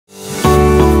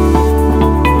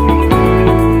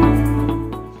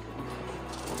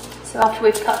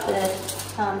after we've cut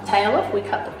the tail off, we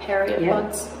cut the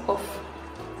periopods off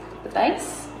the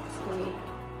base.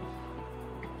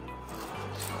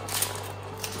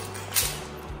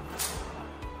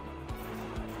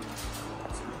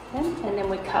 So and then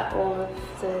we cut all of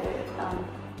the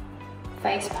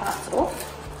face parts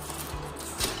off.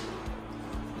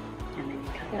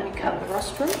 And then we cut the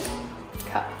rostrum,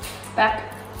 cut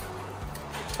back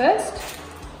first,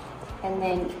 and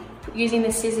then using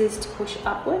the scissors to push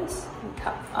upwards and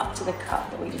cut up to the cut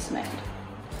that we just made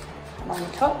along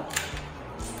the top.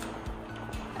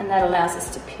 And that allows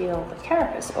us to peel the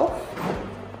carapace off.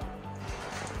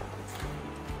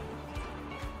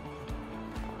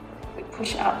 We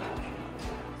push up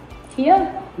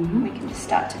here, we can just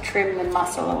start to trim the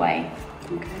muscle away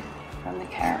from the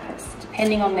carapace.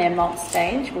 Depending on their molt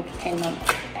stage will depend on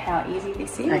how easy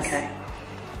this is.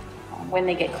 When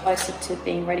they get closer to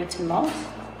being ready to molt,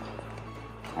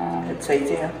 it's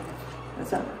easier,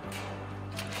 is it?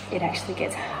 It actually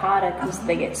gets harder because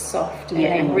they get soft and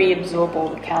they reabsorb all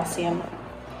the calcium.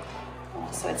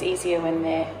 So it's easier when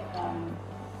they're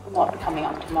not coming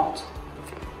up to molt.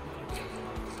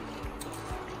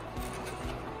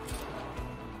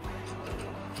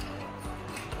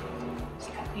 Let's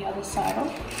cut the other side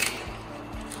off.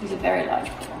 These are very large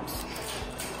prawns.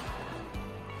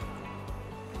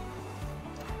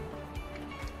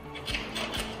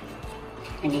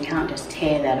 And you can't just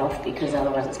tear that off because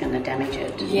otherwise it's going to damage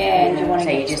it. Yeah, so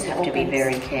you just have to be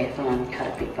very careful and cut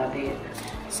it bit by bit.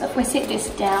 So if we set this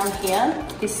down here,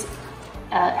 this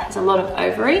has a lot of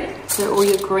ovary. So all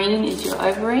your green is your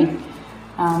ovary.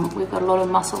 We've got a lot of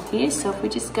muscle here. So if we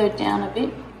just go down a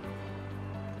bit,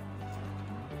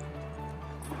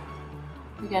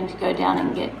 we're going to go down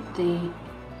and get the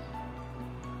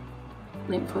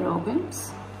lymphoid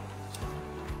organs.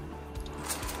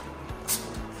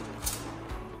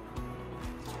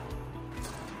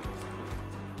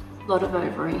 Lot of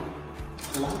ovary.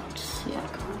 Lots. Yeah.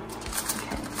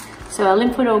 Okay. So our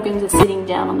lymphoid organs are sitting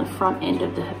down on the front end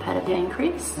of the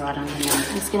hepatopancreas. Right underneath.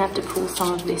 I'm just going to have to pull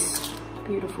some of this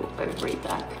beautiful ovary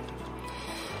back.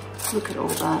 Look at all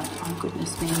that. Oh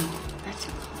goodness me. That's a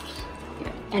lot.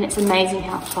 Yeah. And it's amazing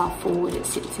how far forward it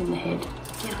sits in the head.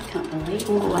 Yeah, I can't believe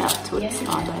all the way up to its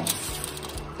eye base.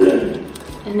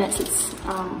 And that's its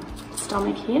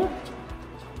stomach here.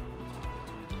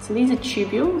 So these are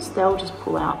tubules. They'll just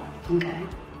pull out. Okay.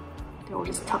 They're all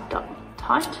just tucked up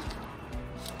tight.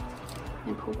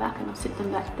 And pull back, and I'll sit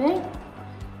them back there.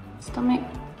 Stomach.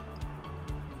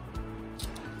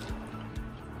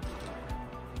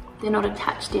 They're not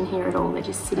attached in here at all, they're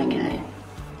just sitting in there.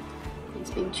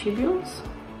 These big tubules.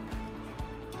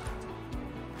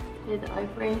 They're the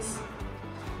ovaries.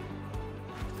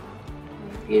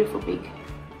 Beautiful big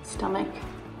stomach.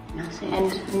 Massive.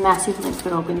 And massive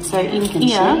lymphoid organs. So in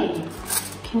here,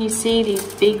 can you see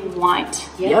these big white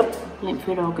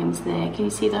lymphoid organs there? Can you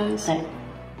see those?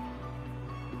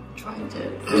 Trying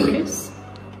to focus.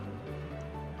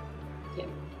 Yep.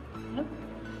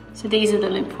 So these are the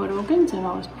lymphoid organs, and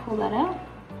I'll just pull that out.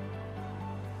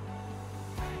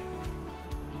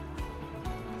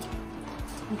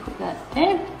 And put that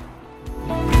there.